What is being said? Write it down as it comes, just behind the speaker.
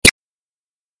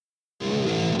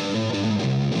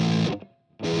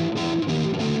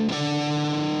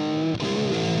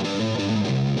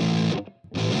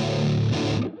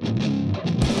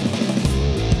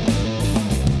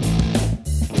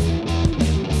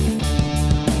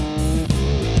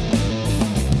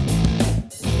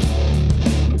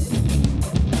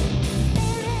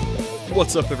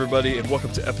What's up, everybody, and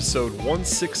welcome to episode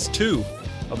 162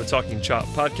 of the Talking Chop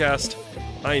podcast.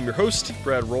 I am your host,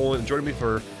 Brad Rowland, and joining me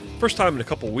for the first time in a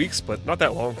couple weeks, but not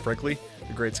that long, frankly,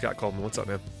 the great Scott Coleman. What's up,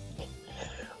 man?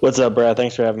 What's up, Brad?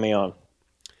 Thanks for having me on.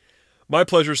 My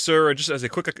pleasure, sir. And just as a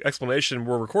quick explanation,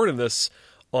 we're recording this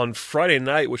on Friday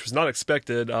night, which was not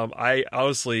expected. I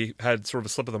honestly had sort of a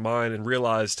slip of the mind and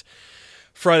realized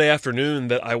Friday afternoon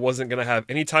that I wasn't going to have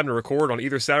any time to record on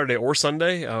either Saturday or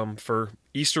Sunday for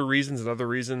Easter reasons and other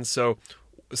reasons. So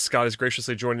Scott is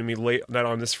graciously joining me late night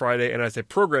on this Friday. And as a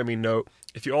programming note,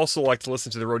 if you also like to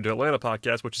listen to the Road to Atlanta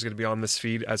podcast, which is going to be on this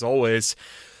feed as always,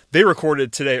 they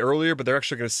recorded today earlier, but they're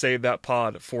actually going to save that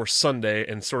pod for Sunday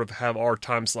and sort of have our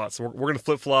time slot. So we're going to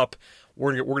flip-flop.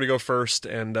 We're going to go first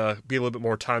and be a little bit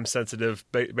more time sensitive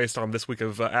based on this week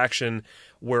of action,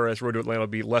 whereas Road to Atlanta will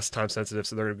be less time sensitive,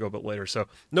 so they're going to go a bit later. So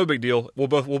no big deal. We'll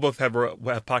both have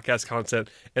podcast content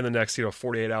in the next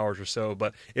 48 hours or so.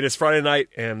 But it is Friday night,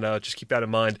 and just keep that in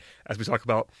mind as we talk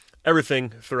about everything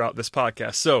throughout this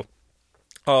podcast. So,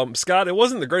 Scott, it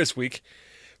wasn't the greatest week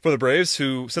for the Braves,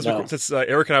 who since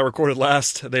Eric and I recorded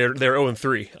last, they're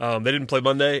 0-3. They didn't play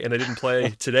Monday and they didn't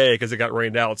play today because it got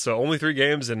rained out. So only 3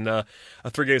 games in a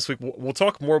 3-game sweep. We'll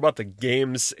talk more about the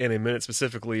games in a minute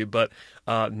specifically, but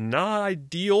not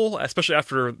ideal, especially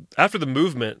after the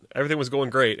movement. Everything was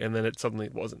going great, and then it suddenly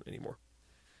wasn't anymore.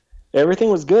 Everything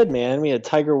was good, man. We had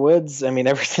Tiger Woods. I mean,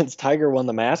 ever since Tiger won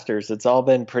the Masters, it's all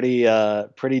been pretty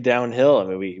downhill. I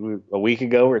mean, we a week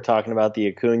ago we were talking about the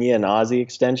Acuna and Ozzie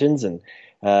extensions, and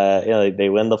they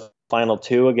win the final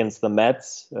 2 against the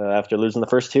Mets after losing the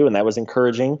first 2, and that was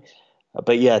encouraging.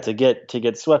 But yeah, to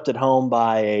get swept at home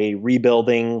by a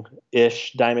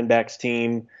rebuilding-ish Diamondbacks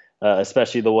team,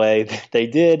 especially the way that they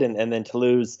did, and then to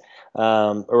lose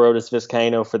Arodys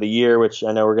Vizcaíno for the year, which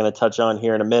I know we're going to touch on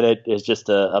here in a minute, is just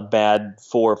a bad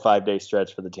 4 or 5 day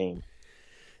stretch for the team.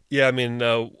 Yeah, I mean,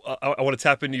 I want to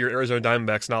tap into your Arizona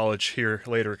Diamondbacks knowledge here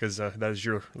later because that is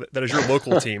your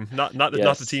local team, not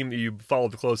the team that you follow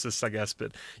the closest, I guess,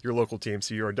 but your local team.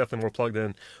 So you are definitely more plugged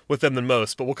in with them than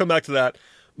most. But we'll come back to that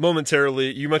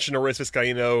momentarily. You mentioned Arodys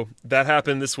Vizcaíno. That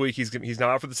happened this week. He's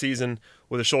now out for the season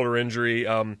with a shoulder injury.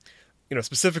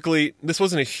 Specifically, this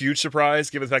wasn't a huge surprise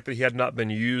given the fact that he had not been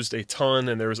used a ton,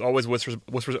 and there was always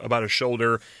whispers about his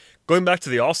shoulder. Going back to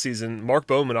the offseason, Mark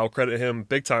Bowman, I'll credit him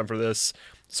big time for this,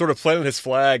 sort of planted his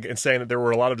flag and saying that there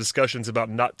were a lot of discussions about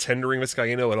not tendering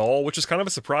Vizcaíno at all, which is kind of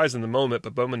a surprise in the moment,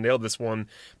 but Bowman nailed this one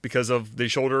because of the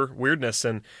shoulder weirdness.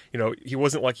 And, he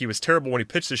wasn't like he was terrible when he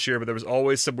pitched this year, but there was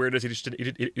always some weirdness.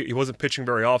 He wasn't pitching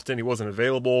very often. He wasn't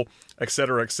available, et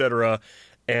cetera, et cetera.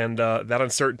 And that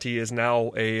uncertainty is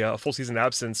now a full season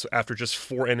absence after just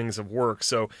 4 innings of work.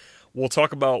 So we'll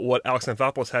talk about what Alex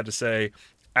Anthopoulos had to say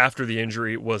after the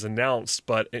injury was announced,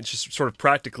 but it's just sort of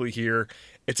practically here,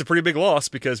 it's a pretty big loss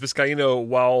because Vizcaíno,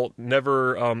 while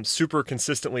never super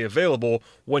consistently available,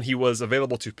 when he was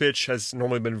available to pitch, has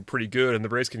normally been pretty good, and the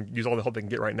Braves can use all the help they can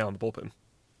get right now in the bullpen.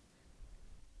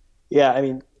 Yeah, I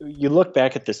mean, you look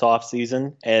back at this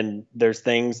offseason, and there's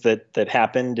things that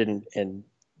happened, and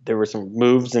there were some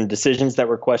moves and decisions that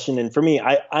were questioned. And for me,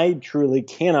 I truly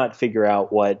cannot figure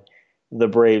out what the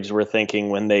Braves were thinking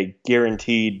when they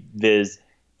guaranteed Viz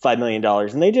 $5 million.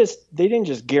 And they didn't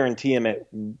just guarantee him it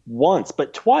once,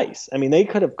 but twice. I mean, they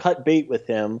could have cut bait with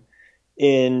him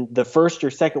in the first or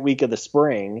second week of the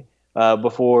spring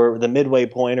before the midway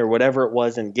point or whatever it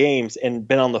was in games and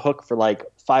been on the hook for like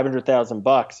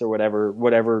 $500,000 or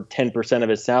whatever 10% of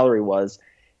his salary was.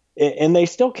 And they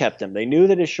still kept him. They knew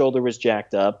that his shoulder was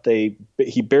jacked up.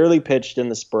 He barely pitched in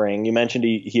the spring. You mentioned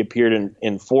he appeared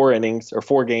in 4 innings or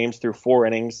 4 games through 4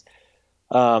 innings.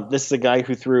 This is a guy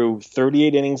who threw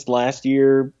 38 innings last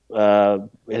year,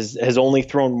 has only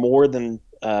thrown more than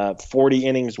 40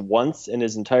 innings once in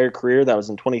his entire career. That was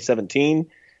in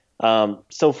 2017.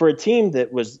 So for a team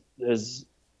that was, as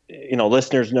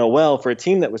listeners know well, for a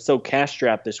team that was so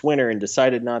cash-strapped this winter and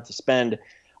decided not to spend,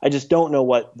 I just don't know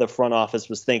what the front office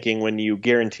was thinking when you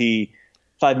guarantee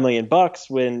 $5 million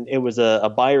when it was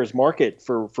a buyer's market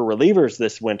for relievers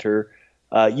this winter.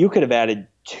 You could have added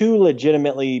 2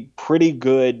 legitimately pretty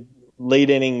good late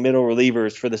inning middle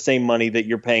relievers for the same money that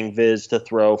you're paying Viz to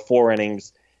throw 4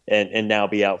 innings and now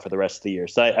be out for the rest of the year.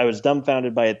 So I was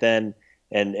dumbfounded by it then,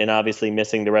 and obviously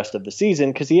missing the rest of the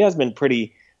season because he has been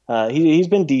pretty he's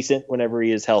been decent whenever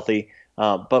he is healthy.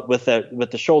 But with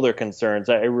the shoulder concerns,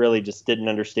 I really just didn't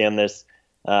understand this.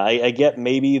 I get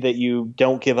maybe that you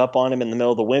don't give up on him in the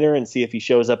middle of the winter and see if he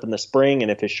shows up in the spring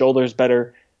and if his shoulder's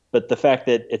better. But the fact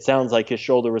that it sounds like his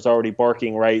shoulder was already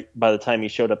barking right by the time he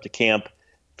showed up to camp,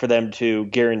 for them to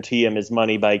guarantee him his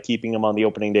money by keeping him on the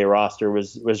opening day roster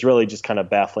was really just kind of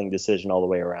baffling decision all the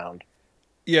way around.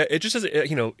 Yeah, it just doesn't,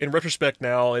 in retrospect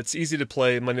now, it's easy to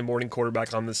play Monday morning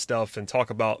quarterback on this stuff and talk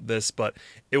about this, but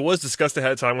it was discussed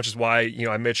ahead of time, which is why,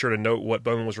 I made sure to note what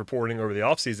Bowman was reporting over the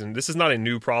offseason. This is not a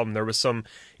new problem. There was some,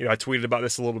 I tweeted about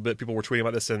this a little bit. People were tweeting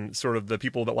about this, and sort of the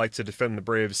people that like to defend the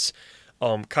Braves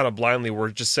kind of blindly were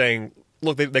just saying,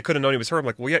 look, they could have known he was hurt. I'm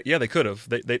like, well, yeah, they could have.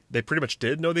 They pretty much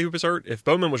did know that he was hurt. If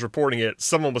Bowman was reporting it,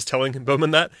 someone was telling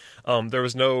Bowman that. There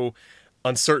was no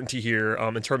uncertainty here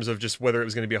in terms of just whether it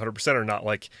was going to be 100% or not.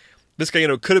 Like, this guy,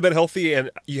 could have been healthy,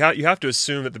 and you have to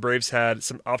assume that the Braves had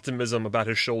some optimism about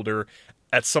his shoulder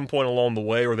at some point along the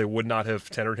way, or they would not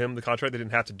have tendered him the contract. They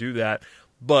didn't have to do that.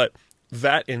 But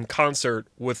that in concert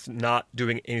with not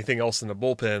doing anything else in the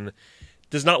bullpen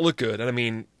does not look good. And I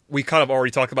mean, we kind of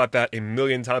already talked about that a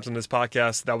million times on this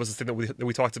podcast. That was the thing that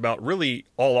we talked about really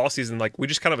all offseason. Like, we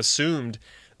just kind of assumed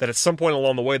that at some point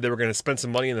along the way they were going to spend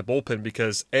some money in the bullpen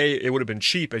because A, it would have been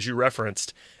cheap, as you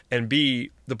referenced, and B,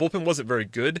 the bullpen wasn't very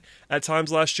good at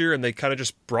times last year, and they kind of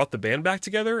just brought the band back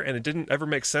together, and it didn't ever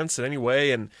make sense in any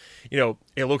way. And,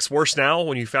 it looks worse now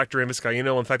when you factor in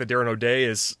Vizcaino and the fact that Darren O'Day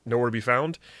is nowhere to be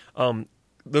found.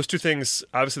 Those two things,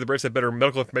 obviously the Braves have better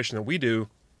medical information than we do,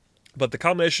 but the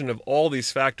combination of all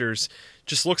these factors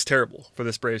just looks terrible for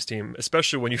this Braves team,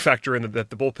 especially when you factor in that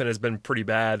the bullpen has been pretty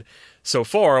bad so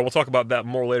far. We'll talk about that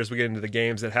more later as we get into the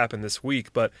games that happened this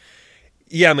week. But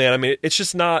yeah, man, I mean, it's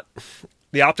just not,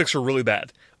 the optics are really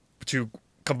bad. To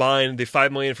combine the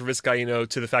 $5 million for Vizcaino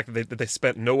to the fact that they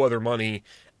spent no other money,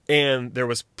 and there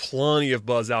was plenty of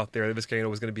buzz out there that Vizcaino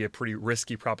was going to be a pretty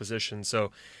risky proposition.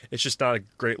 So it's just not a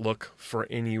great look for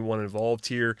anyone involved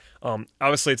here.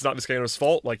 Obviously, it's not Vizcaino's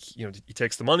fault. Like, he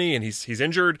takes the money and he's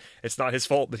injured. It's not his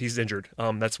fault that he's injured.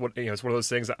 That's what, it's one of those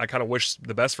things that I kind of wish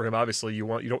the best for him. Obviously, you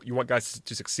want guys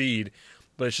to succeed,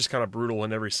 but it's just kind of brutal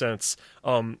in every sense.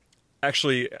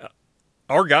 Actually,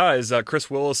 our guys, Chris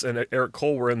Willis and Eric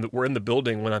Cole, were in the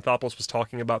building when Anthopoulos was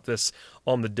talking about this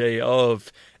on the day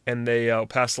of, and they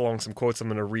passed along some quotes I'm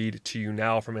going to read to you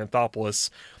now from Anthopoulos.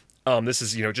 This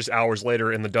is, just hours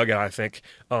later in the dugout, I think,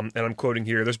 and I'm quoting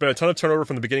here. There's been a ton of turnover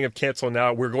from the beginning of camp till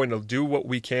now. We're going to do what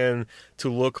we can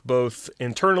to look both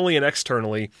internally and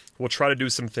externally. We'll try to do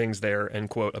some things there, end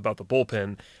quote, about the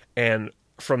bullpen. And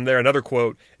from there, another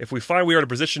quote, if we find we are in a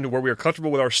position where we are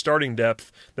comfortable with our starting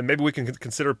depth, then maybe we can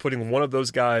consider putting one of those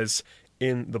guys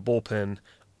in the bullpen,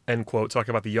 end quote,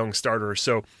 talking about the young starters.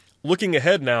 So looking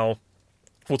ahead now,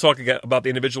 we'll talk again about the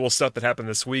individual stuff that happened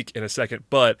this week in a second,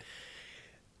 but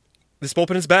this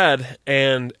bullpen is bad,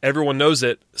 and everyone knows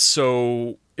it.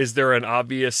 So is there an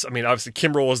obvious, obviously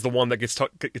Kimbrel is the one that gets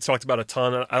talked about a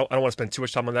ton. I don't want to spend too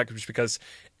much time on that just because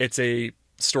it's a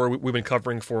story we've been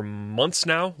covering for months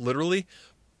now, literally.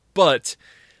 But,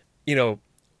 if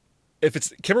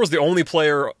it's Kimbrel's the only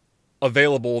player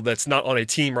available that's not on a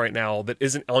team right now that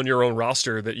isn't on your own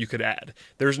roster that you could add.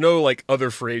 There's no other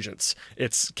free agents.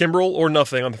 It's Kimbrel or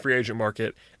nothing on the free agent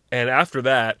market. And after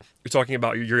that, you're talking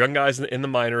about your young guys in the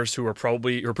minors who are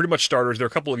pretty much starters. There are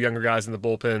a couple of younger guys in the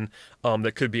bullpen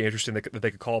that could be interesting that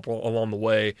they could call up along the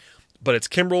way. But it's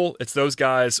Kimbrel, it's those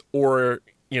guys, or,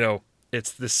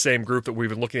 it's the same group that we've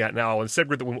been looking at now. And the same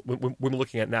group that we've been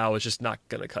looking at now is just not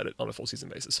going to cut it on a full season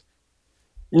basis.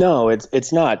 No,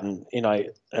 it's not. And, I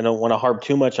don't want to harp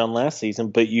too much on last season,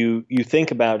 but you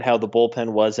think about how the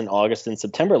bullpen was in August and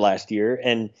September last year.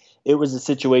 And it was a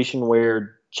situation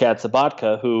where Chad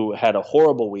Sabatka, who had a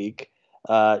horrible week,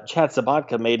 Chad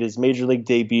Sabatka made his major league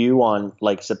debut on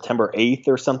September 8th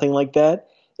or something like that.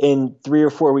 And 3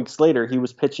 or 4 weeks later, he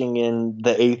was pitching in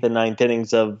the 8th and 9th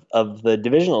innings of the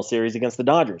divisional series against the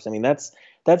Dodgers.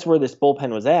 That's where this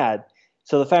bullpen was at.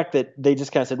 So the fact that they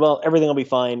just kind of said, well, everything will be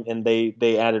fine, and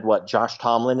they added Josh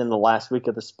Tomlin in the last week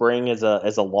of the spring as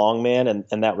a long man,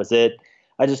 and that was it.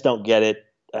 I just don't get it.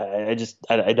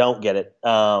 I don't get it.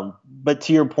 But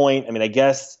to your point, I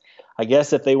guess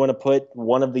if they want to put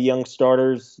one of the young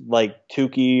starters like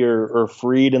Tukey or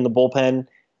Fried in the bullpen,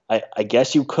 I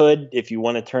guess you could if you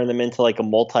want to turn them into a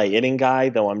multi-inning guy,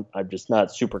 though I'm just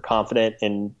not super confident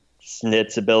in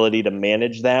Snit's ability to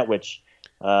manage that, which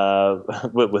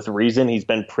with reason. He's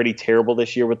been pretty terrible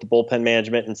this year with the bullpen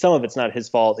management, and some of it's not his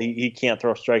fault. He can't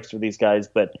throw strikes for these guys,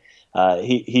 but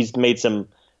he's made some,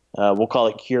 we'll call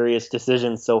it curious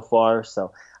decisions so far.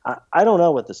 So I don't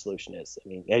know what the solution is.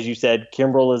 As you said,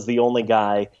 Kimbrel is the only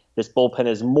guy. This bullpen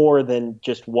is more than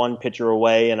just one pitcher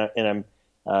away, and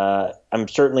I'm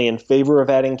certainly in favor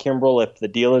of adding Kimbrel if the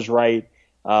deal is right.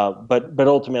 But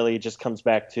ultimately, it just comes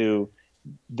back to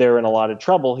they're in a lot of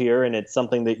trouble here, and it's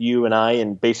something that you and I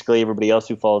and basically everybody else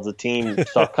who follows the team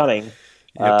saw coming.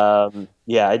 Yep.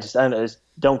 I just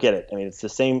don't get it. It's the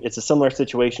same. It's a similar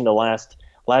situation to last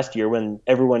last year when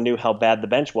everyone knew how bad the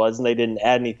bench was and they didn't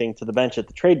add anything to the bench at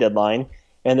the trade deadline.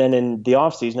 And then in the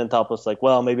offseason, and thought was like,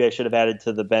 well, maybe I should have added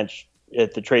to the bench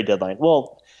at the trade deadline.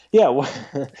 Well, yeah, well,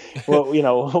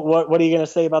 what are you going to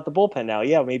say about the bullpen now?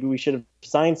 Yeah, maybe we should have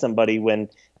signed somebody when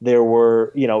there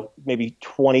were, maybe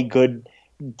 20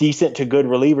 decent to good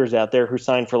relievers out there who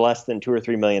signed for less than $2 or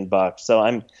 $3 million. So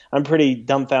I'm pretty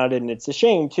dumbfounded, and it's a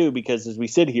shame too, because as we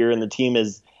sit here and the team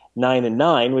is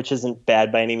 9-9, which isn't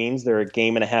bad by any means. They're a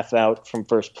game and a half out from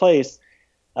first place.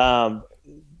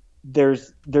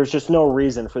 There's just no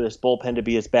reason for this bullpen to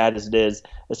be as bad as it is,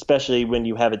 especially when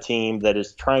you have a team that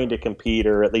is trying to compete,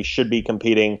 or at least should be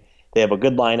competing. They have a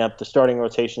good lineup. The starting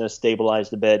rotation has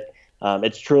stabilized a bit.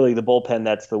 It's truly the bullpen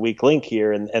that's the weak link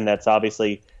here, and that's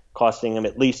obviously costing them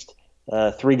at least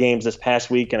 3 games this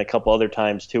past week and a couple other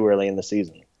times too early in the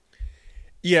season.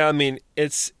 Yeah, I mean,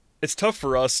 it's tough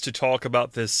for us to talk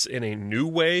about this in a new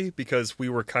way because we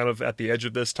were kind of at the edge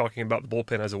of this, talking about the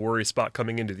bullpen as a worry spot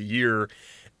coming into the year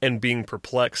and being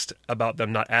perplexed about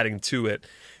them not adding to it.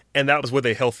 And that was with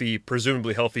a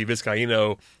presumably healthy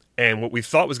Vizcaíno, and what we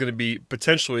thought was going to be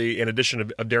potentially an addition of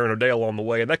Darren O'Day along the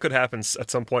way. And that could happen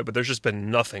at some point, but there's just been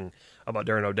nothing about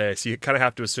Darren O'Day. So you kind of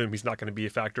have to assume he's not going to be a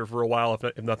factor for a while,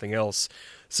 if nothing else.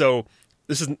 So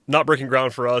this is not breaking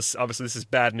ground for us. Obviously, this is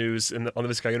bad news on the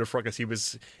Vizcaíno front, because he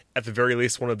was, at the very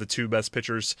least, one of the 2 best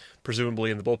pitchers, presumably,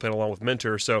 in the bullpen, along with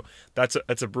Minter. So that's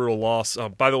a brutal loss.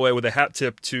 By the way, with a hat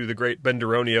tip to the great Ben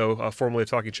Duronio, formerly of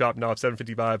Talking Chop, now at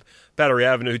 755 Battery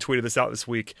Avenue, who tweeted this out this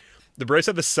week. The Braves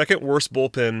have the second worst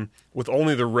bullpen, with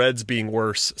only the Reds being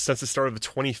worse, since the start of the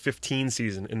 2015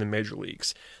 season in the major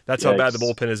leagues. That's how bad the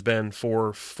bullpen has been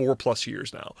for 4+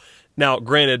 years now. Now,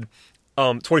 granted,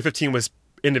 2015 was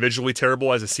individually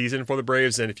terrible as a season for the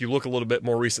Braves, and if you look a little bit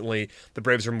more recently, the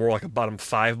Braves are more like a bottom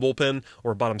 5 bullpen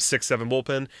or a bottom 6-7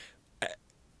 bullpen.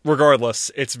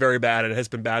 Regardless, it's very bad, and it has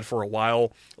been bad for a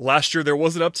while. Last year there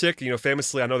was an uptick.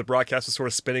 Famously, I know the broadcast was sort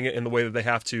of spinning it in the way that they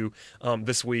have to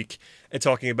this week, and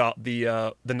talking about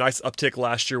the nice uptick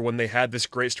last year when they had this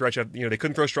great stretch of, they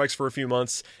couldn't throw strikes for a few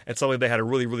months, and suddenly they had a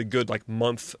really, really good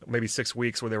month, maybe 6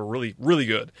 weeks, where they were really, really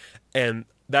good. And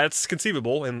that's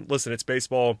conceivable. And listen, it's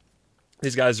baseball.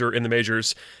 These guys are in the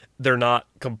majors. They're not.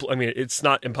 It's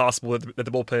not impossible that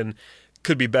the bullpen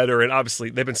could be better. And obviously,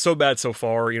 they've been so bad so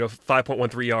far.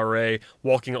 5.13 ERA,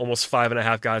 walking almost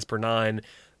 5.5 guys per 9.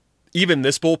 Even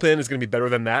this bullpen is going to be better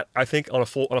than that, I think, on a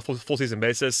full season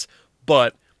basis.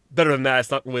 But better than that,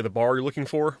 it's not really the bar you're looking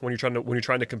for when you're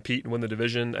trying to compete and win the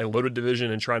division, a loaded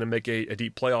division, and trying to make a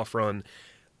deep playoff run.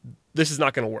 This is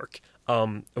not going to work,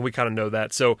 and we kind of know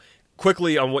that. So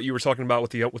quickly on what you were talking about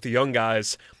with the young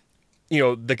guys.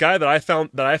 The guy that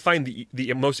I find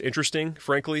the most interesting,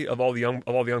 frankly, of all the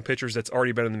young pitchers that's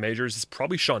already been in the majors is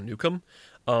probably Sean Newcomb.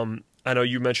 I know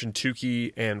you mentioned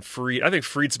Tukey and Fried. I think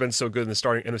Fried's been so good in the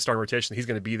starting rotation that he's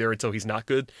going to be there until he's not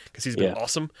good, because he's been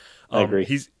awesome. I agree.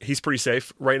 He's pretty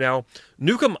safe right now.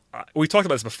 Newcomb, we talked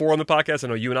about this before on the podcast. I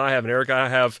know you and I have, and Eric and I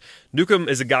have. Newcomb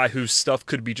is a guy whose stuff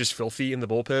could be just filthy in the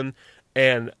bullpen,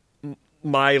 and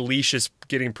my leash is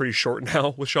getting pretty short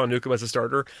now with Sean Newcomb as a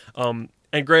starter. And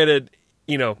granted,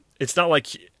 it's not like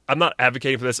I'm not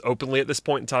advocating for this openly at this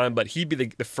point in time, but he'd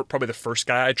be probably the first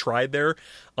guy I tried there.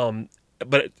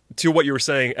 But to what you were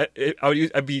saying,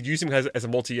 I'd be using him as a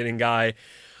multi-inning guy.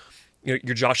 Your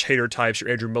Josh Hader types, your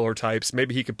Andrew Miller types.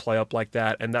 Maybe he could play up like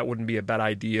that, and that wouldn't be a bad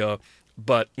idea.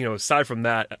 But aside from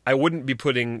that, I wouldn't be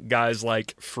putting guys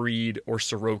like Fried or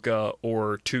Soroka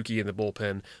or Tukey in the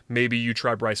bullpen. Maybe you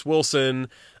try Bryce Wilson.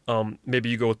 Maybe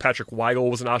you go with Patrick Weigel,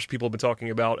 was an option people have been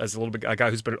talking about as a guy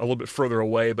who's been a little bit further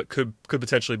away, but could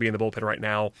potentially be in the bullpen right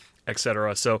now,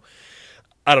 etc. So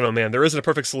I don't know, man. There isn't a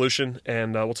perfect solution,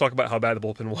 and we'll talk about how bad the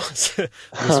bullpen was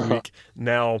this week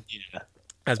now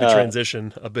as we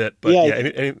transition a bit. But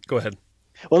go ahead.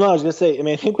 Well, no, I was going to say,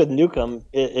 I think with Newcomb,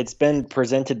 it's been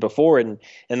presented before, and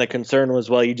the concern was,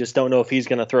 well, you just don't know if he's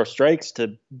going to throw strikes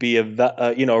to be a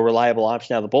reliable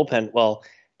option out of the bullpen. Well,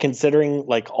 considering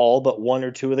all but 1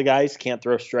 or 2 of the guys can't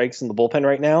throw strikes in the bullpen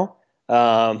right now,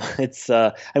 it's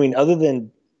other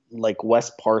than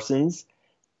Wes Parsons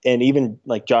and even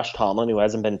Josh Tomlin, who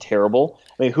hasn't been terrible.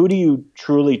 Who do you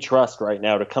truly trust right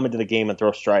now to come into the game and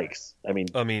throw strikes?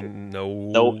 Nobody.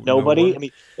 No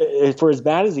For as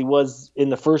bad as he was in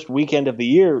the first weekend of the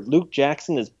year, Luke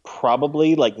Jackson is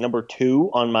probably number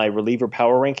 2 on my reliever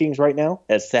power rankings right now.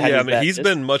 As sad as that he's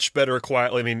been much better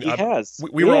quietly. He has.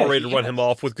 We were all ready to run him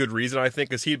off with good reason, I think,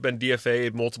 because he'd been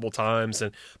DFA'd multiple times,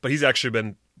 but he's actually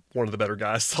been one of the better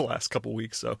guys the last couple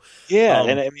weeks. So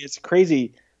and it's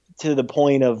crazy to the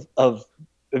point of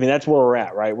I mean, that's where we're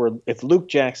at, right? If Luke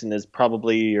Jackson is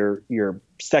probably your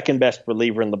second best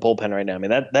reliever in the bullpen right now, I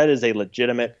mean, that is a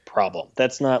legitimate problem.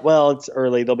 That's not, well, it's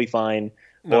early, they'll be fine.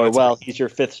 No, Or, it's a well, problem. he's your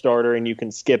fifth starter and you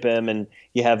can skip him, and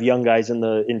you have young guys in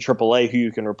AAA who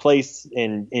you can replace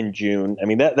in June. I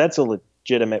mean, that's a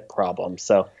legitimate problem.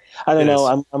 So I don't It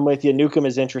know. is. I'm with you. Newcomb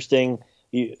is interesting.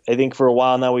 I think for a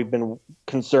while now we've been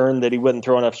concerned that he wouldn't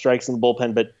throw enough strikes in the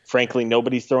bullpen, but frankly,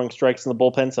 nobody's throwing strikes in the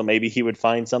bullpen. So maybe he would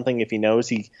find something if he knows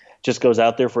he just goes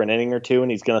out there for an inning or two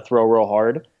and he's going to throw real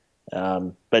hard.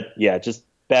 But yeah, just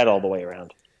bad all the way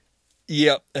around.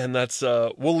 Yeah, and that's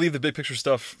we'll leave the big picture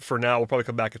stuff for now. We'll probably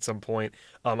come back at some point.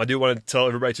 I do want to tell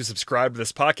everybody to subscribe to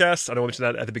this podcast. I know I mentioned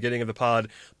that at the beginning of the pod,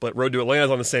 but Road to Atlanta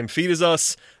is on the same feed as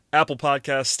us: Apple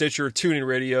Podcasts, Stitcher, TuneIn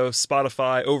Radio,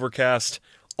 Spotify, Overcast,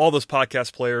 all those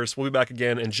podcast players. We'll be back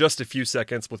again in just a few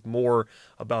seconds with more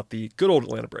about the good old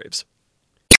Atlanta Braves.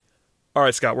 All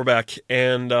right, Scott, we're back,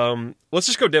 and let's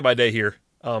just go day by day here.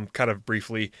 Kind of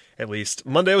briefly, at least.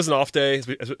 Monday was an off day,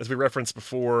 as we referenced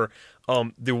before.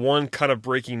 The one kind of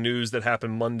breaking news that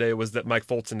happened Monday was that Mike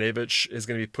Foltynewicz is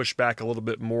going to be pushed back a little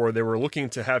bit more. They were looking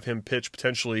to have him pitch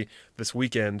potentially this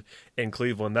weekend in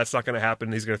Cleveland. That's not going to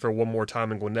happen. He's going to throw one more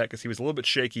time in Gwinnett because he was a little bit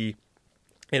shaky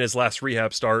in his last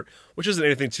rehab start, which isn't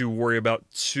anything to worry about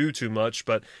too much,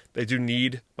 but they do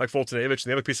need Mike Foltynewicz.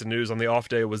 And the other piece of news on the off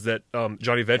day was that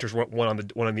Johnny Venters went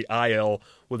on the IL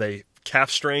with a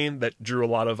calf strain that drew a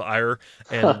lot of ire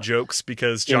and jokes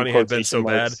because Johnny had been so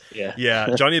bad.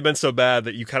 Yeah, Johnny had been so bad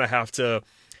that you kind of have to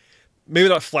maybe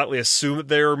not flatly assume that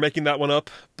they're making that one up,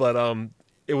 but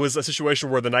it was a situation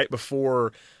where the night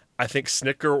before, I think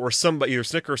Snicker or somebody, either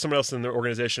Snicker or someone else in the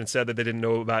organization, said that they didn't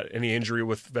know about any injury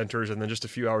with Venters, and then just a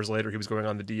few hours later, he was going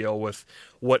on the DL with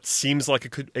what seems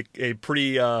like a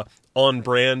pretty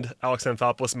on-brand Alex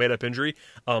Anthopoulos made-up injury.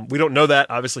 We don't know that.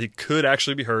 Obviously, he could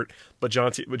actually be hurt, but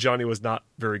Johnny was not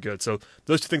very good. So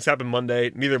those two things happened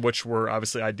Monday, neither of which were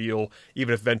obviously ideal,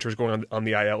 even if Venters going on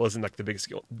the IL isn't like the biggest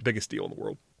deal in the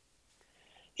world.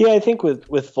 Yeah, I think with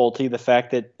Folty, the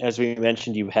fact that, as we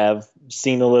mentioned, you have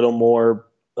seen a little more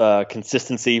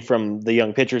consistency from the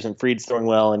young pitchers, and Fried's throwing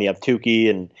well, and you have Tukey,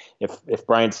 and if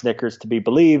Brian Snicker's to be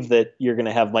believed that you're going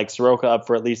to have Mike Soroka up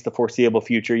for at least the foreseeable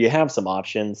future, you have some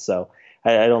options. So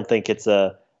I don't think it's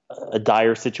a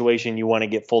dire situation. You want to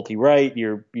get Folty right.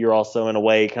 You're also in a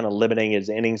way kind of limiting his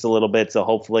innings a little bit. So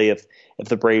hopefully, if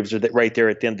the Braves are right there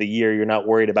at the end of the year, you're not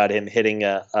worried about him hitting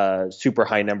a super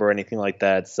high number or anything like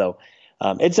that. So.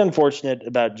 It's unfortunate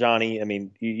about Johnny. I mean,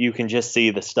 you can just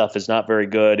see the stuff is not very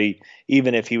good.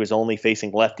 Even if he was only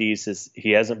facing lefties,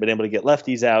 he hasn't been able to get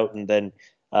lefties out. And then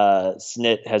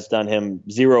Snit has done him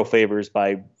zero favors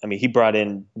he brought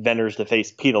in Venters to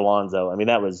face Pete Alonso. I mean,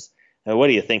 that was, what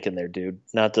are you thinking there, dude?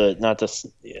 Not to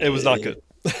It was not good.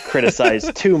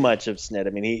 Criticize too much of Snit.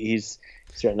 I mean, he's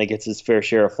certainly gets his fair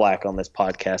share of flack on this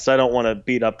podcast. So I don't want to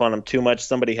beat up on him too much.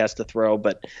 Somebody has to throw,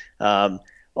 but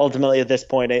ultimately, at this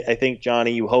point, I think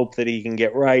Johnny, you hope that he can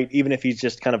get right, even if he's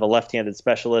just kind of a left-handed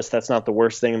specialist. That's not the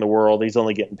worst thing in the world. He's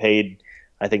only getting paid,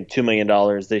 I think, $2 million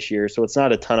this year, so it's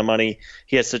not a ton of money.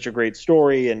 He has such a great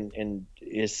story and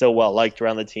is so well liked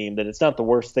around the team that it's not the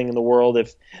worst thing in the world.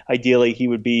 If ideally he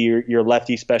would be your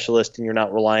lefty specialist and you're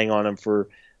not relying on him for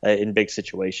in big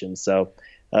situations. So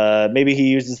maybe he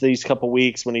uses these couple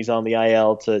weeks when he's on the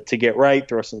IL to get right,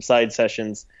 throw some side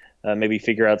sessions. Maybe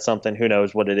figure out something. Who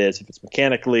knows what it is, if it's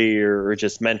mechanically or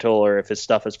just mental, or if his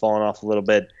stuff has fallen off a little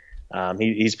bit.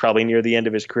 He's probably near the end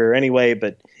of his career anyway,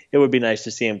 but it would be nice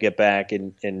to see him get back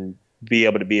and be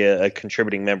able to be a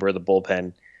contributing member of the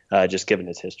bullpen, just given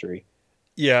his history.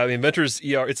 Yeah, I mean, Venters'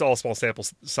 ER, it's all small sample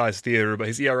size theater, but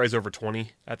his ERA is over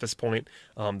 20 at this point.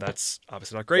 That's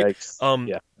obviously not great.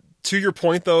 Yeah. To your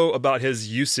point, though, about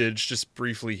his usage, just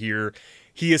briefly here,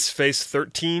 he has faced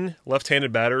 13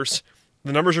 left-handed batters.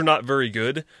 The numbers are not very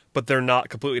good, but they're not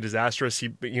completely disastrous.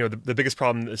 The biggest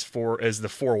problem is the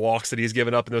 4 walks that he's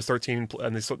given up in those 13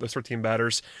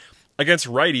 batters. Against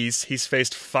righties, he's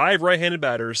faced 5 right-handed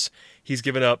batters. He's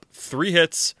given up 3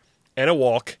 hits and a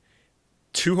walk,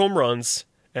 2 home runs,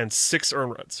 and 6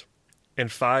 earned runs,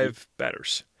 and 5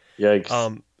 batters.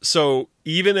 Yikes. So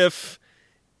even if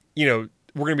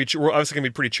we're obviously gonna be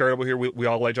pretty charitable here. We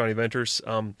all like Johnny Venters.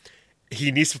 He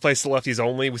needs to face the lefties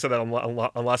only. We said that on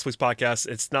last week's podcast.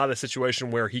 It's not a situation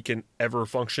where he can ever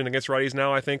function against righties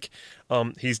now, I think.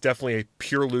 He's definitely a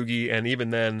pure loogie, and even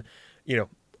then, I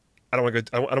don't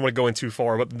want to go in too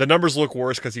far, but the numbers look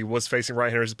worse because he was facing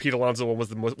right-handers. Pete Alonso one was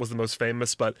the most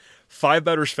famous, but 5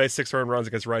 batters faced 6 earned runs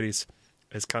against righties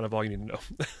is kind of all you need to know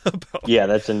about. Yeah,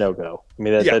 that's a no-go. I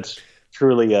mean, that's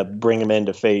truly a bring him in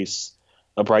to face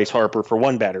a Bryce Harper for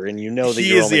one batter, and you know that He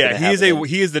you're is, only going yeah, to have him.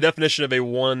 he is the definition of a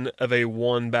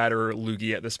one batter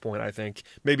loogie at this point. I think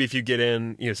maybe if you get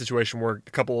in, a situation where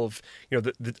a couple of,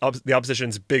 the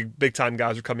opposition's big time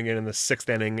guys are coming in the sixth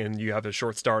inning and you have a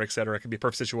short start, etc. It could be a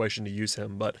perfect situation to use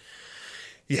him, but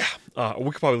yeah,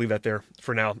 we could probably leave that there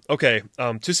for now. Okay,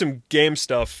 to some game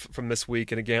stuff from this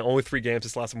week, and again, only 3 games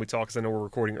this last time we talked because I know we're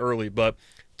recording early, but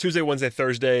Tuesday, Wednesday,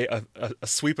 Thursday, a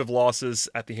sweep of losses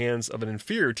at the hands of an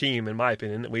inferior team, in my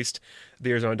opinion, at least the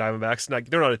Arizona Diamondbacks.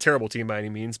 They're not a terrible team by any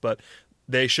means, but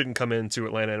they shouldn't come into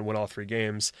Atlanta and win all 3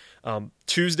 games.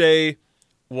 Tuesday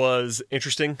was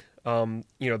interesting. There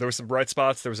were some bright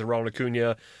spots. There was a Ronald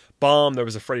Acuna bomb. There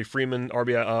was a Freddie Freeman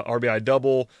RBI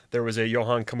double. There was a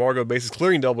Johan Camargo bases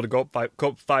clearing double to go up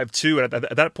 5-2. And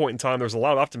at that point in time, there was a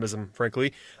lot of optimism,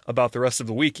 frankly, about the rest of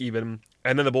the week even.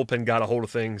 And then the bullpen got a hold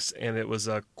of things, and it was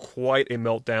quite a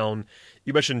meltdown.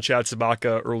 You mentioned Chad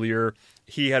Sabaka earlier.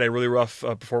 He had a really rough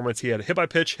performance. He had a hit by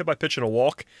pitch, and a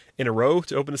walk in a row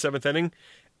to open the 7th inning.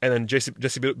 And then Jesse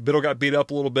Biddle got beat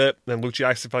up a little bit. Then Luke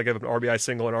Jackson finally gave up an RBI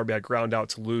single and RBI ground out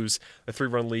to lose a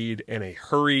 3-run lead in a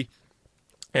hurry.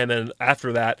 And then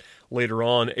after that, later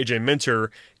on, AJ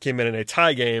Minter came in a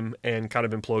tie game and kind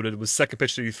of imploded. It was second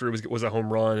pitch that he threw was a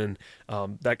home run, and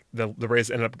the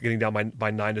Rays ended up getting down by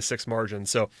 9-6 margin.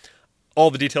 So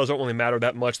all the details don't really matter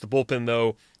that much. The bullpen,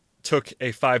 though, took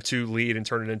a 5-2 lead and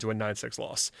turned it into a 9-6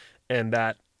 loss. And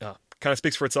that kind of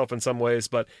speaks for itself in some ways.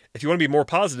 But if you want to be more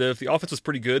positive, the offense was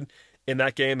pretty good in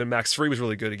that game, and Max Free was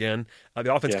really good again.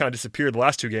 The offense kind of disappeared the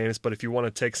last 2 games, but if you want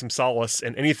to take some solace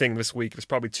in anything this week, it was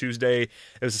probably Tuesday. It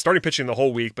was the starting pitching the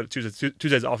whole week, but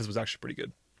Tuesday's offense was actually pretty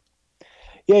good.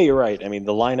 Yeah, you're right. I mean,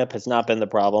 the lineup has not been the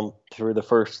problem through the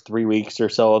first 3 weeks or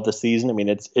so of the season. I mean,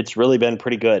 it's really been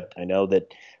pretty good. I know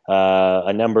that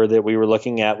a number that we were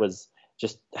looking at was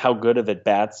just how good of at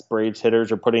bats Braves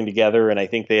hitters are putting together, and I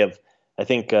think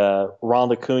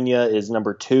Ronald Acuna is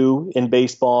number 2 in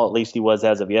baseball. At least he was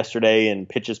as of yesterday in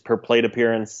pitches per plate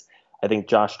appearance. I think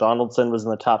Josh Donaldson was in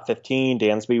the top 15.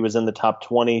 Dansby was in the top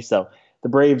 20. So the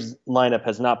Braves lineup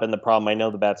has not been the problem. I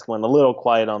know the bats went a little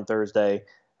quiet on Thursday,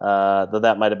 though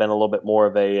that might have been a little bit more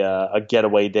of a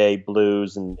getaway day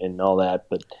blues and all that.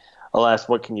 But alas,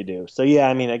 what can you do? So yeah,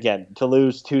 I mean, again, to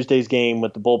lose Tuesday's game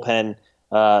with the bullpen.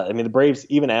 The Braves,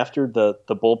 even after the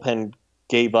bullpen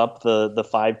gave up the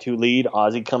 5-2 lead,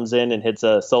 Ozzie comes in and hits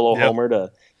a solo homer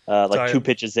to 2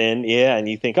 pitches in. Yeah, and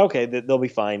you think, okay, they'll be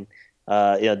fine.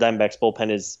 Diamondbacks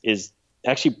bullpen is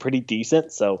actually pretty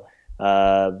decent. So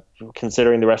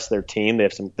considering the rest of their team,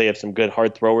 they have some good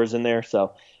hard throwers in there.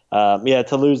 So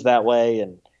to lose that way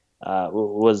and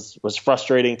was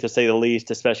frustrating to say the least,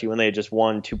 especially when they had just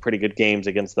won 2 pretty good games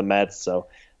against the Mets. So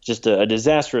just a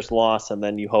disastrous loss. And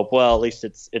then you hope, well, at least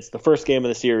it's the first game of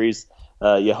the series.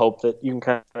 You hope that you can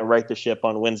kind of right the ship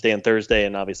on Wednesday and Thursday,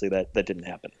 and obviously that didn't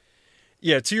happen.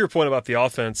 Yeah, to your point about the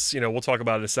offense, we'll talk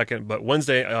about it in a second, but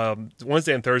Wednesday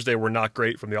and Thursday were not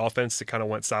great from the offense. It kind of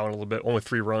went silent a little bit, only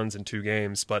 3 runs in 2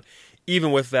 games. But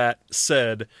even with that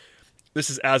said, this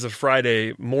is as of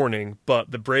Friday morning,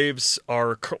 but the Braves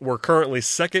were currently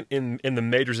second in the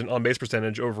majors in on-base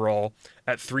percentage overall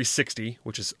at .360,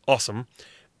 which is awesome.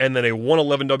 And then a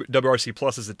 111 WRC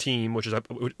plus as a team, which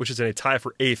is in a tie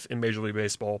for 8th in Major League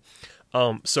Baseball.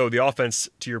 So the offense,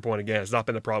 to your point again, has not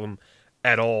been a problem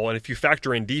at all. And if you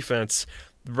factor in defense,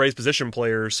 the Braves position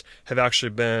players have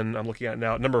actually been, I'm looking at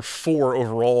now, number 4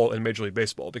 overall in Major League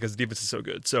Baseball because the defense is so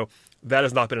good. So that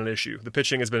has not been an issue. The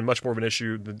pitching has been much more of an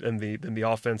issue than the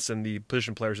offense and the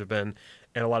position players have been,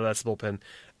 and a lot of that's the bullpen,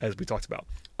 as we talked about.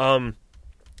 I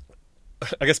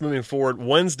guess moving forward,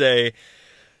 Wednesday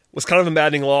was kind of a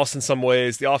maddening loss in some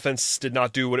ways. The offense did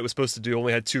not do what it was supposed to do.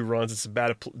 Only had 2 runs and some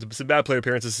bad plate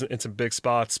appearances in some big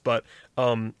spots. But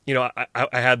I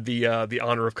had the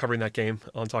honor of covering that game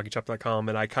on TalkingChop.com,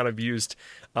 and I kind of used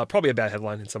probably a bad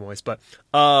headline in some ways. But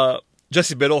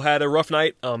Jesse Biddle had a rough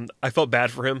night. I felt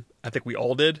bad for him. I think we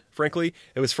all did. Frankly,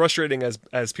 it was frustrating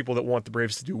as people that want the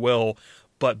Braves to do well.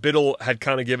 But Biddle had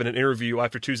kind of given an interview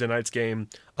after Tuesday night's game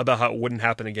about how it wouldn't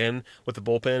happen again with the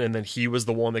bullpen, and then he was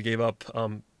the one that gave up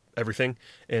everything.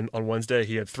 And on Wednesday,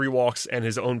 he had 3 walks and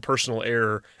his own personal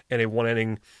error in a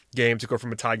 1-inning game to go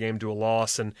from a tie game to a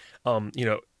loss. And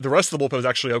the rest of the bullpen was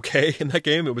actually okay in that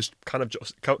game. It was kind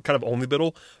of only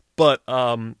Biddle, but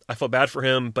I felt bad for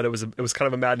him. But it was kind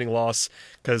of a maddening loss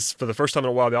because for the first time in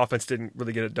a while, the offense didn't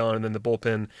really get it done, and then the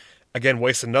bullpen again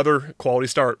wasted another quality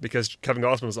start because Kevin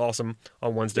Gausman was awesome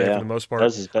on Wednesday for the most part.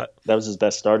 That was his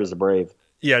best start as a Brave.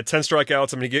 Yeah, 10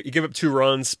 strikeouts. I mean, he gave up 2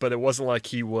 runs, but it wasn't like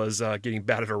he was getting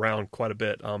batted around quite a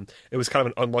bit. It was kind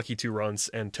of an unlucky 2 runs,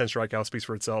 and 10 strikeouts speaks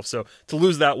for itself. So to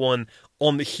lose that one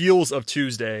on the heels of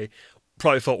Tuesday,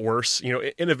 probably felt worse.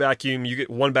 In a vacuum, you get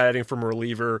one bad inning from a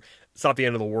reliever. It's not the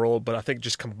end of the world, but I think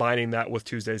just combining that with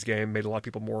Tuesday's game made a lot of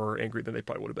people more angry than they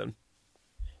probably would have been.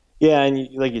 Yeah, and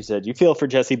like you said, you feel for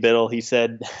Jesse Biddle. He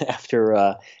said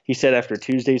after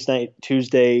Tuesday's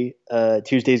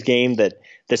game that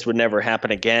this would never happen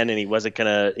again, and he wasn't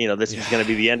gonna, this was gonna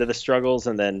be the end of the struggles,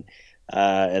 and then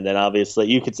obviously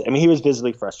you could say, I mean, he was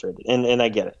visibly frustrated, and I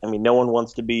get it. I mean, no one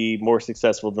wants to be more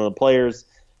successful than the players,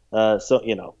 so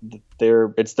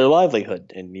it's their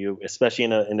livelihood, and you, especially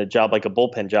in a job like a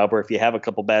bullpen job, where if you have a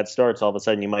couple bad starts, all of a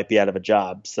sudden you might be out of a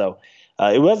job. So.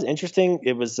 It was interesting.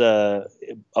 It was a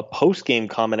post-game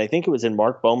comment. I think it was in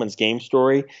Mark Bowman's game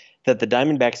story that the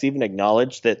Diamondbacks even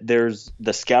acknowledged that there's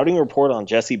the scouting report on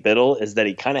Jesse Biddle is that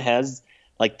he kind of has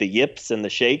like the yips and the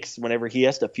shakes whenever he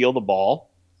has to feel the ball.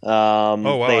 Oh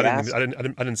wow, I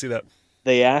didn't see that.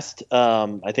 They asked,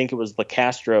 I think it was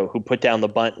LeCastro who put down the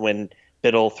bunt when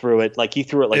Biddle threw it. Like he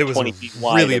threw it like 20 feet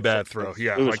wide. Really bad throw.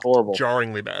 Yeah, it was horrible,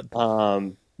 jarringly bad.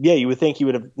 Yeah, you would think he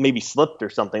would have maybe slipped or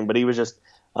something, but he was just.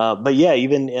 But yeah,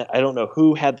 even I don't know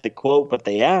who had the quote, but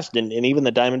they asked, and even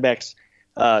the Diamondbacks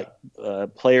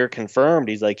player confirmed.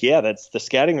 He's like, yeah, that's the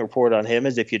scouting report on him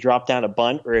is if you drop down a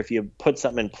bunt or if you put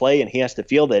something in play and he has to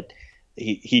field it,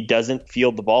 he doesn't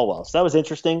field the ball well. So that was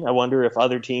interesting. I wonder if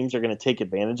other teams are going to take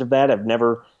advantage of that. I've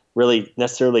never really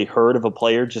necessarily heard of a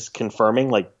player just confirming,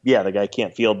 like, yeah, the guy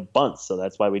can't field bunts, so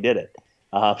that's why we did it.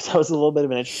 So it was a little bit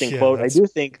of an interesting quote. I do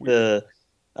think weird.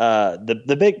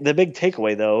 The big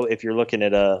takeaway, though, if you're looking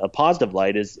at a positive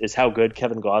light, is how good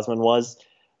Kevin Gausman was.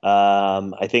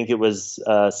 I think it was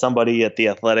somebody at The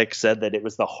Athletic said that it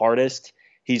was the hardest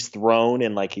he's thrown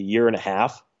in like a year and a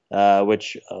half,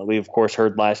 which we, of course,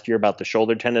 heard last year about the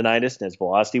shoulder tendonitis and his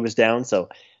velocity was down. So,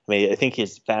 I mean, I think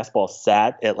his fastball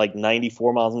sat at like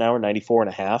 94 miles an hour, 94 and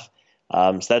a half.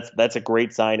 So that's a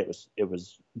great sign. It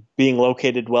was being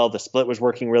located well. The split was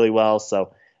working really well.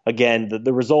 So, again,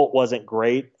 the result wasn't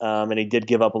great, and he did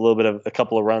give up a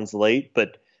couple of runs late.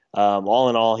 But all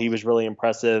in all, he was really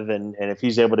impressive. And if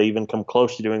he's able to even come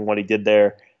close to doing what he did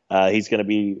there, he's going to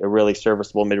be a really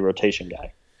serviceable mid-rotation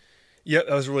guy. Yeah,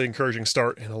 that was a really encouraging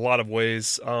start in a lot of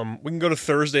ways. We can go to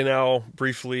Thursday now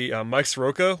briefly. Mike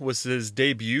Soroka was his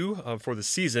debut for the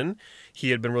season.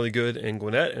 He had been really good in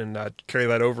Gwinnett and carried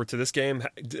that over to this game.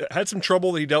 Had some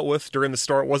trouble that he dealt with during the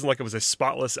start. It wasn't like it was a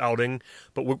spotless outing,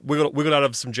 but wiggled out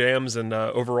of some jams and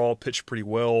overall pitched pretty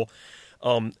well.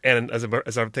 And as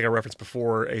I think I referenced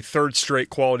before, a third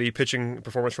straight quality pitching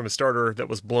performance from a starter that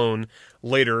was blown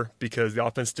later because the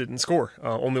offense didn't score.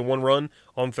 Only one run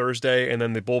on Thursday, and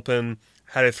then the bullpen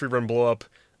had a 3-run blow-up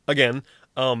again.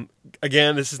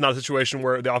 Again, this is not a situation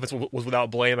where the offense was without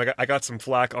blame. I got some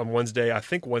flack on Wednesday, I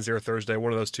think Wednesday or Thursday,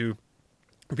 one of those two.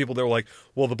 People they were like,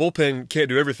 well, the bullpen can't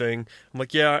do everything. I'm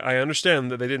like, yeah, I understand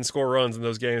that they didn't score runs in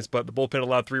those games, but the bullpen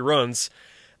allowed 3 runs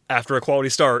after a quality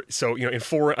start. So, in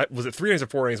 4, was it 3 innings or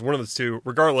 4 innings? One of those two.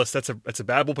 Regardless, that's a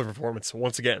bad bullpen performance.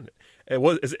 Once again,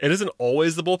 it isn't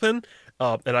always the bullpen,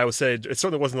 and I would say it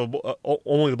certainly wasn't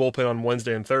only the bullpen on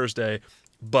Wednesday and Thursday,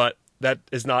 but that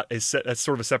is not that's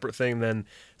sort of a separate thing than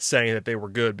saying that they were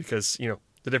good because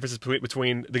the difference is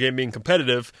between the game being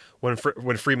competitive when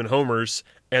Freeman homers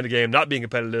and the game not being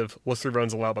competitive was 3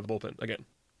 runs allowed by the bullpen again.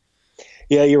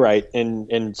 Yeah, you're right.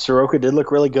 And Soroka did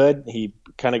look really good. He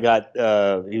kind of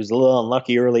he was a little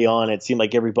unlucky early on. It seemed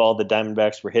like every ball the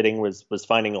Diamondbacks were hitting was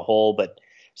finding a hole, but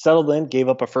settled in, gave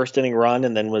up a first inning run,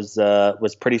 and then was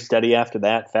pretty steady after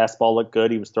that. Fastball looked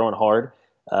good. He was throwing hard.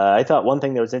 I thought one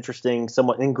thing that was interesting,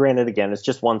 somewhat, and granted, again, it's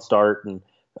just one start, and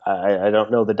I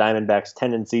don't know the Diamondbacks'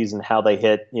 tendencies and how they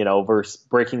hit, versus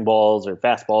breaking balls or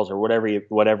fastballs or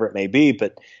whatever it may be.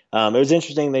 But it was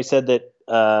interesting. They said that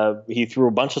he threw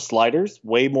a bunch of sliders,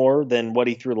 way more than what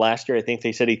he threw last year. I think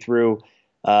they said he threw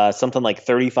something like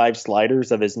 35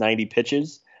 sliders of his 90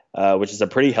 pitches, which is a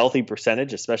pretty healthy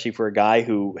percentage, especially for a guy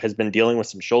who has been dealing with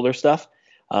some shoulder stuff,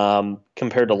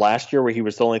 compared to last year where he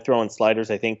was only throwing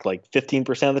sliders, I think, like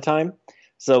 15% of the time.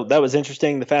 So that was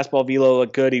interesting. The fastball velo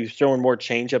looked good. He was throwing more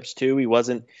changeups too. He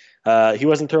wasn't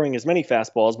throwing as many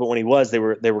fastballs, but when he was, they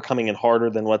were coming in harder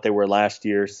than what they were last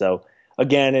year. So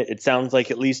again, it sounds like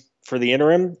at least for the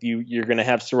interim, you're going to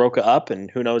have Soroka up, and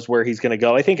who knows where he's going to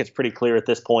go. I think it's pretty clear at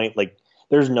this point. Like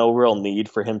there's no real need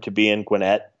for him to be in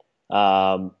Gwinnett.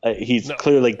 He's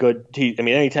clearly good.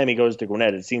 Anytime he goes to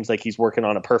Gwinnett, it seems like he's working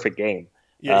on a perfect game.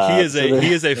 Yeah,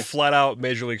 he is a flat out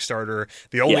major league starter.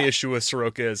 The only issue with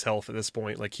Soroka is health at this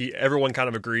point. Like everyone kind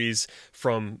of agrees,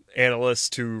 from analysts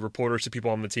to reporters to people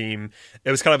on the team.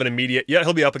 It was kind of an immediate. Yeah,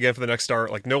 he'll be up again for the next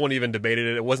start. Like no one even debated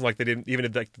it. It wasn't like they didn't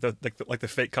even like the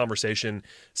fake conversation.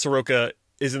 Soroka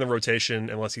is in the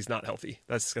rotation unless he's not healthy.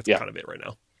 That's kind of it right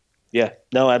now. Yeah,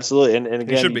 no, absolutely. And He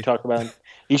again, should you be. talk about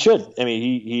he should. I mean,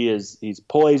 he's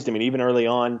poised. I mean, even early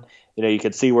on, you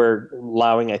could see where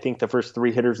allowing I think the first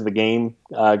three hitters of the game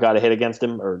got a hit against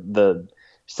him, or the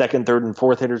second, third, and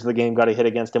fourth hitters of the game got a hit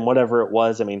against him. Whatever it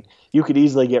was, I mean, you could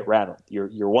easily get rattled.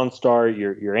 You're one star,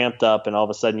 you're amped up, and all of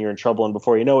a sudden you're in trouble, and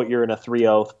before you know it, you're in a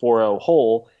 3-0, 4-0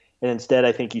 hole. And instead,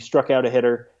 I think he struck out a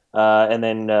hitter and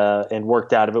then and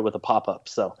worked out of it with a pop up.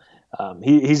 So.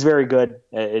 He's very good.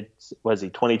 Was he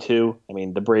 22? I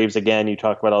mean, the Braves again. You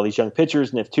talk about all these young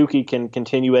pitchers, and if Tukey can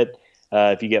continue it,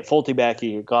 if you get Fulte back,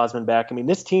 you get Gosman back. I mean,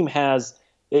 this team has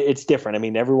it's different. I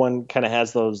mean, everyone kind of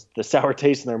has the sour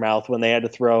taste in their mouth when they had to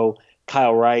throw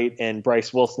Kyle Wright and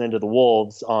Bryce Wilson into the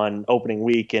Wolves on opening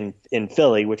week in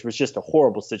Philly, which was just a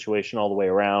horrible situation all the way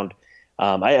around.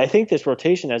 I think this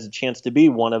rotation has a chance to be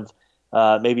one of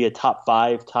maybe a top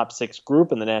 5, top 6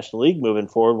 group in the National League moving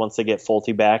forward once they get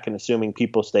Fulte back and assuming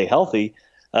people stay healthy.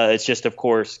 It's just, of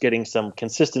course, getting some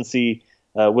consistency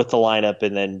with the lineup,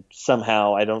 and then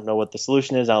somehow, I don't know what the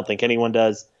solution is. I don't think anyone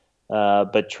does,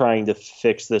 but trying to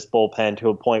fix this bullpen to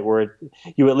a point where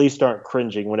you at least aren't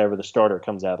cringing whenever the starter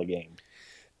comes out of the game.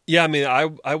 Yeah, I mean,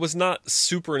 I was not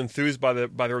super enthused by the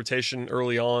rotation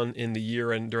early on in the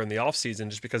year and during the offseason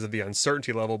just because of the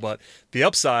uncertainty level, but the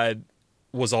upside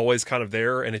was always kind of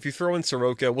there. And if you throw in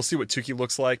Soroka, we'll see what Tukey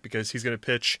looks like because he's going to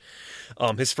pitch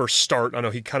his first start. I know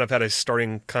he kind of had a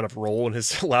starting kind of role in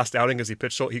his last outing because he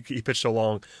pitched so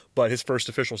long, but his first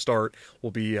official start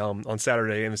will be on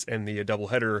Saturday and the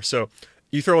doubleheader. So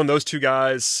you throw in those two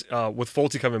guys with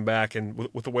Fulte coming back and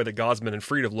with the way that Gosman and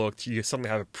Fried have looked, you suddenly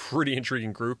have a pretty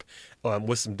intriguing group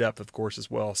with some depth, of course, as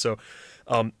well. So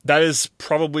that is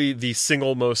probably the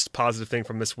single most positive thing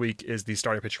from this week is the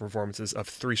starting pitching performances of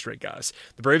 3 straight guys.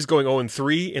 The Braves going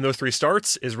 0-3 in those 3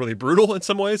 starts is really brutal in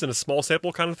some ways and a small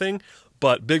sample kind of thing,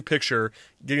 but big picture,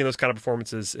 getting those kind of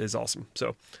performances is awesome.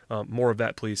 So more of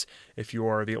that, please, if you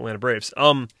are the Atlanta Braves.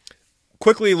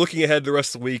 Quickly looking ahead the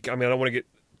rest of the week, I mean, I don't want to get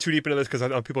too deep into this because I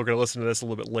know people are going to listen to this a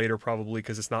little bit later probably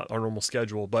because it's not our normal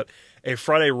schedule, but a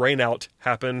Friday rainout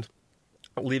happened,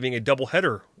 leaving a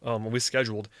doubleheader we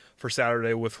scheduled for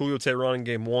Saturday with Julio Teheran in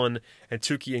Game 1 and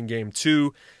Tukey in Game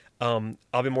 2.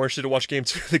 I'll be more interested to watch Game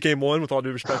 2 than Game 1 with all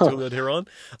due respect to Julio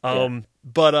Teheran.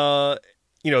 But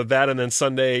that, and then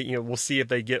Sunday, we'll see if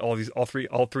they get all three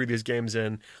of these games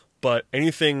in. But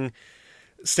anything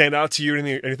stand out to you?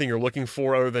 Anything you're looking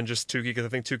for other than just Tukey? Because I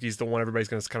think Tukey's the one everybody's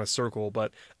going to kind of circle.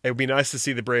 But it would be nice to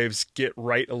see the Braves get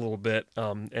right a little bit.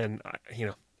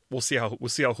 We'll see how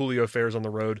Julio fares on the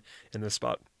road in this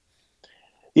spot.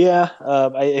 Yeah,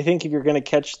 I think if you're going to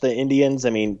catch the Indians, I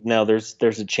mean, now there's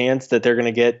a chance that they're going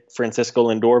to get Francisco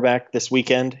Lindor back this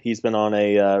weekend. He's been on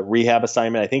a rehab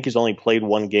assignment. I think he's only played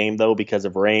 1 game, though, because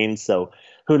of rain. So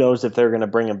who knows if they're going to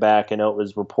bring him back. I know it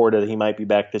was reported that he might be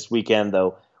back this weekend,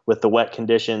 though, with the wet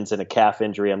conditions and a calf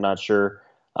injury. I'm not sure.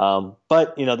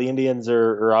 But, the Indians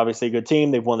are obviously a good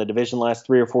team. They've won the division last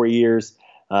 3 or 4 years.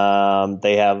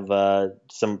 They have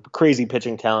some crazy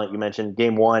pitching talent. You mentioned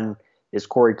Game 1 is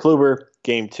Corey Kluber.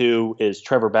 Game 2 is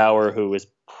Trevor Bauer, who is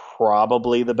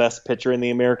probably the best pitcher in the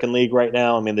American League right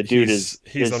now. I mean, the dude is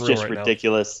just right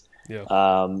ridiculous.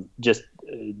 Yeah.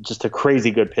 Just a crazy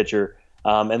good pitcher.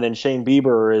 And then Shane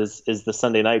Bieber is the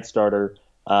Sunday night starter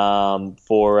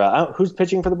for who's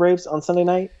pitching for the Braves on Sunday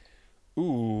night?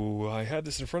 Ooh, I had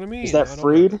this in front of me. Is that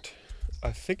Fried?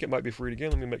 I think it might be Fried again.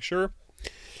 Let me make sure.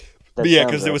 But yeah,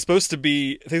 because it was supposed to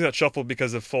be, I think that shuffled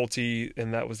because of Fulte,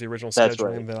 and that was the original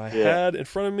scheduling that I had in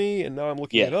front of me, and now I'm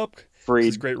looking it up. Fried.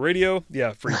 This is great radio.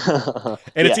 Yeah, Fried.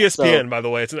 And it's ESPN, by the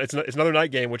way. It's another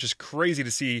night game, which is crazy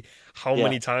to see how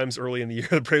many times early in the year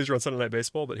the Braves are on Sunday Night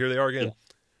Baseball, but here they are again.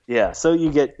 Yeah, so you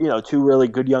get 2 really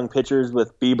good young pitchers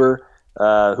with Bieber,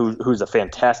 who's a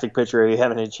fantastic pitcher. If you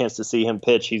haven't had a chance to see him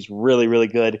pitch, he's really, really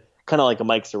good. Kind of like a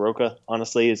Mike Soroka,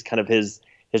 honestly, is kind of his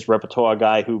repertoire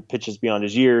guy who pitches beyond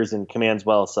his years and commands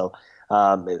well. So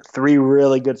 3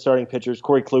 really good starting pitchers.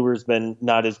 Corey Kluber's been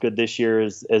not as good this year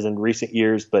as in recent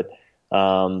years, but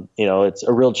it's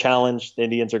a real challenge. The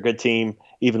Indians are a good team,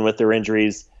 even with their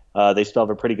injuries. They still have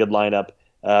a pretty good lineup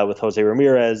with Jose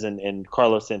Ramirez and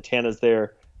Carlos Santana's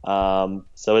there.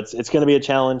 So it's going to be a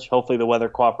challenge. Hopefully the weather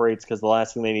cooperates because the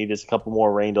last thing they need is a couple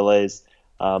more rain delays.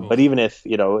 But even if,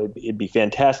 it'd be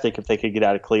fantastic if they could get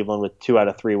out of Cleveland with 2 out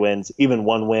of 3 wins, even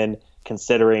 1 win,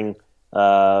 considering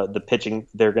the pitching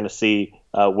they're going to see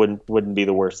wouldn't be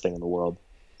the worst thing in the world.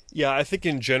 Yeah, I think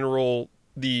in general,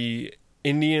 the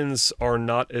Indians are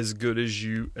not as good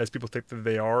as people think that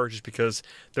they are just because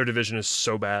their division is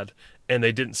so bad and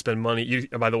they didn't spend money.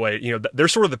 By the way, they're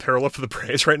sort of the parallel for the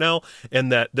Braves right now in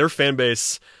that their fan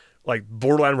base – like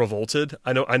borderline revolted.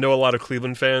 I know a lot of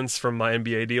Cleveland fans from my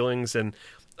NBA dealings, and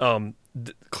the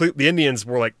Indians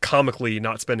were like comically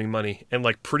not spending money and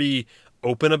like pretty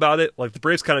open about it. Like the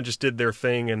Braves kind of just did their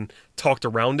thing and talked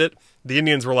around it. The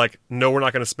Indians were like, "No, we're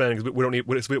not going to spend because we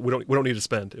don't need to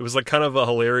spend." It was like kind of a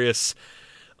hilarious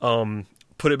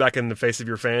put it back in the face of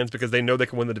your fans because they know they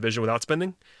can win the division without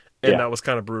spending, and that was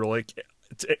kind of brutal. Like,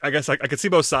 I guess I could see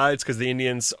both sides because the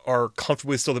Indians are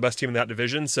comfortably still the best team in that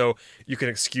division, so you can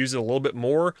excuse it a little bit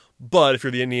more. But if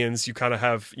you're the Indians, you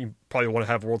probably want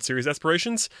to have World Series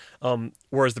aspirations,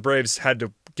 whereas the Braves had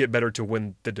to get better to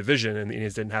win the division, and the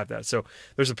Indians didn't have that. So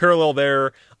there's a parallel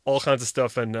there, all kinds of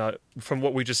stuff. And from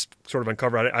what we just sort of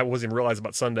uncovered, I wasn't even realize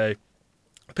about Sunday,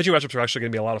 pitching matchups are actually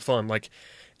going to be a lot of fun. Like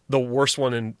the worst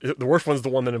one is the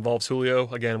one that involves Julio.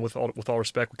 Again, with all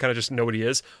respect, we kind of just know what he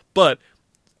is, but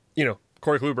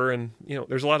Corey Kluber, and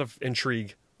there's a lot of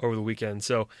intrigue over the weekend.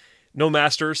 So no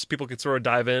Masters, people could sort of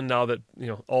dive in now that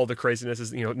all the craziness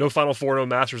is no Final Four, no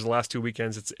Masters the last 2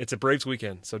 weekends. It's a Braves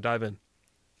weekend, so dive in.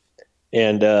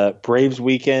 And Braves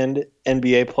weekend,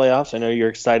 NBA playoffs. I know you're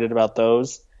excited about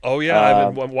those. Oh yeah,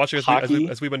 I've been watching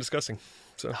as we've been discussing.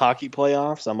 So hockey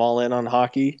playoffs, I'm all in on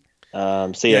hockey.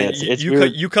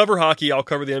 You cover hockey, I'll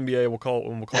cover the NBA. We'll call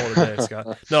it a day,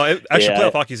 Scott. No,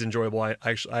 playoff hockey is enjoyable. I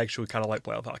actually kind of like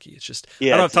playoff hockey. It's just I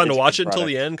don't have time to watch it until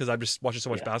the end because I'm just watching so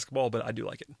much basketball, but I do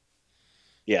like it.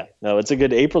 Yeah, no,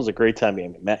 April's a great time.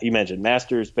 You mentioned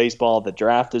Masters, baseball, the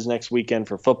draft is next weekend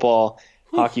for football,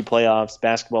 hockey playoffs,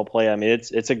 basketball play. I mean,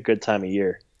 it's a good time of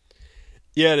year.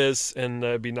 Yeah, it is, and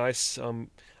it'd be nice.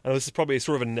 I know this is probably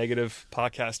sort of a negative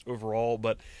podcast overall,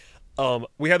 but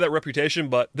we have that reputation.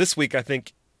 But this week, I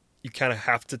think you kind of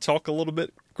have to talk a little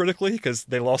bit critically because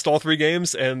they lost all 3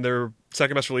 games, and their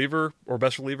second best reliever or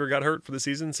best reliever got hurt for the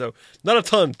season. So not a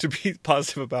ton to be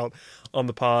positive about on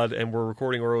the pod, and we're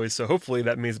recording early, so hopefully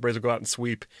that means the Braves will go out and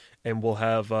sweep, and we'll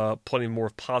have plenty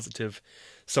more positive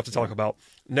stuff to talk about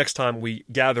next time we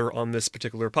gather on this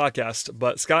particular podcast.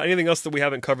 But Scott, anything else that we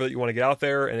haven't covered that you want to get out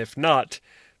there? And if not,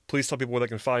 please tell people where they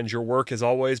can find your work as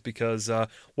always, because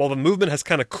while the movement has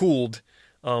kind of cooled,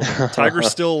 Tiger's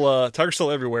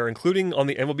still everywhere, including on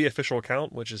the MLB official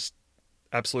account, which is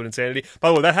absolute insanity. By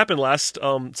the way, that happened last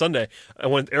Sunday.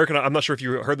 And when Eric and I'm not sure if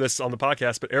you heard this on the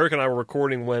podcast, but Eric and I were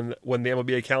recording when the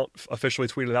MLB account officially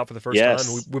tweeted out for the first time.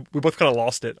 We both kind of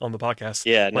lost it on the podcast.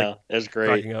 Yeah, no, it was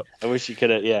great. I wish you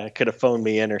could have phoned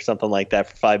me in or something like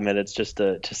that for 5 minutes just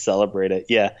to celebrate it.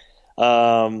 Yeah.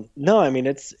 No, I mean,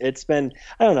 it's been,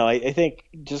 I don't know. I think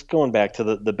just going back to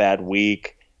the bad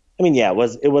week, I mean, yeah,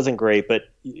 it wasn't great, but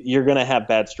you're going to have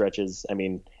bad stretches. I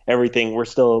mean, everything, we're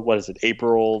still, what is it,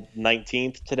 April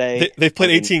 19th today? They've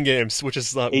played 18 games, which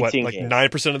is like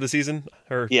 9% of the season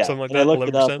or something like that, I looked 11%?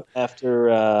 It up after,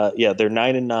 they're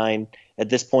 9-9. At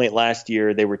this point last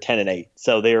year, they were 10-8.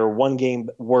 So they are 1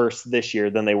 game worse this year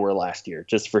than they were last year,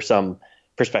 just for some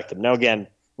perspective. Now, again,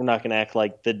 we're not going to act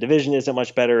like the division isn't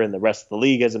much better and the rest of the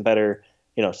league isn't better,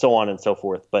 so on and so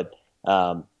forth. But,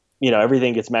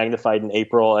 everything gets magnified in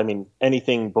April. I mean,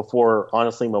 anything before,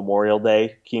 honestly, Memorial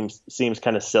Day seems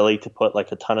kind of silly to put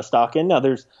like a ton of stock in. Now,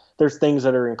 there's things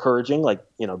that are encouraging, like,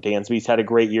 Dansby's had a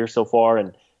great year so far.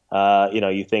 And,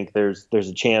 you think there's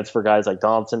a chance for guys like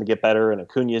Donaldson to get better, and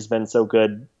Acuna's been so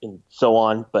good and so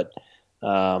on. But,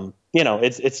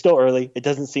 it's still early. It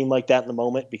doesn't seem like that in the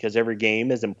moment because every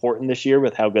game is important this year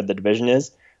with how good the division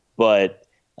is. But,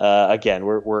 again,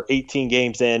 we're 18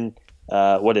 games in.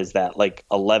 What is that? Like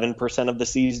 11% of the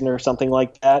season or something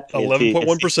like that?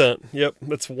 11.1%. Yep.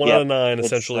 That's 1 out of 9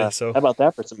 essentially. So how about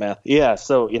that for some math? Yeah.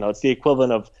 So, it's the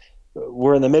equivalent of,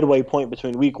 we're in the midway point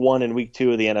between week 1 and week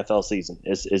 2 of the NFL season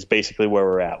is basically where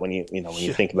we're at when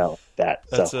you think about that.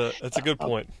 That's a good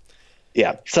point.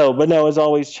 Yeah. So, but no, as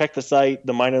always, check the site.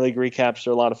 The minor league recaps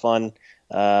are a lot of fun.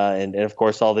 And of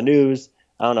course, all the news.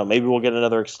 I don't know. Maybe we'll get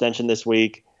another extension this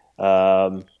week.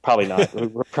 Probably not.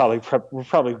 we're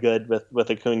probably good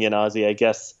with Acuna and Ozzy. I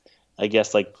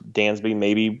guess like Dansby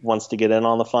maybe wants to get in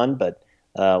on the fun, but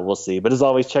we'll see. But as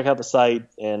always, check out the site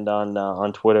and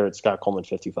on Twitter it's Scott Coleman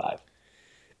 55.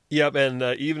 Yep, and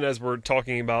even as we're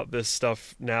talking about this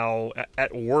stuff now,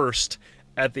 at worst,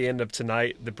 at the end of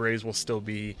tonight, the Braves will still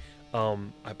be,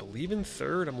 I believe, in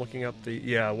third. I'm looking up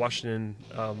Washington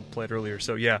played earlier.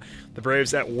 So yeah, the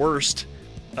Braves at worst.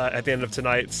 At the end of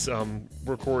tonight's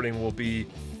recording will be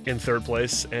in third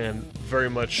place and very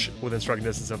much within striking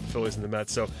distance of the Phillies and the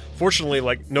Mets. So fortunately,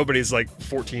 like nobody's like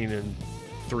 14-3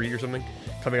 or something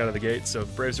coming out of the gate. So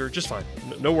the Braves are just fine.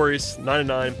 No worries.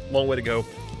 9-9, long way to go,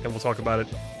 and we'll talk about it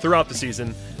throughout the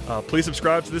season. Please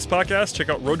subscribe to this podcast. Check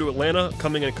out Road to Atlanta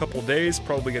coming in a couple days.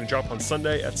 Probably going to drop on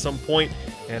Sunday at some point,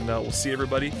 and we'll see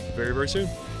everybody very, very soon.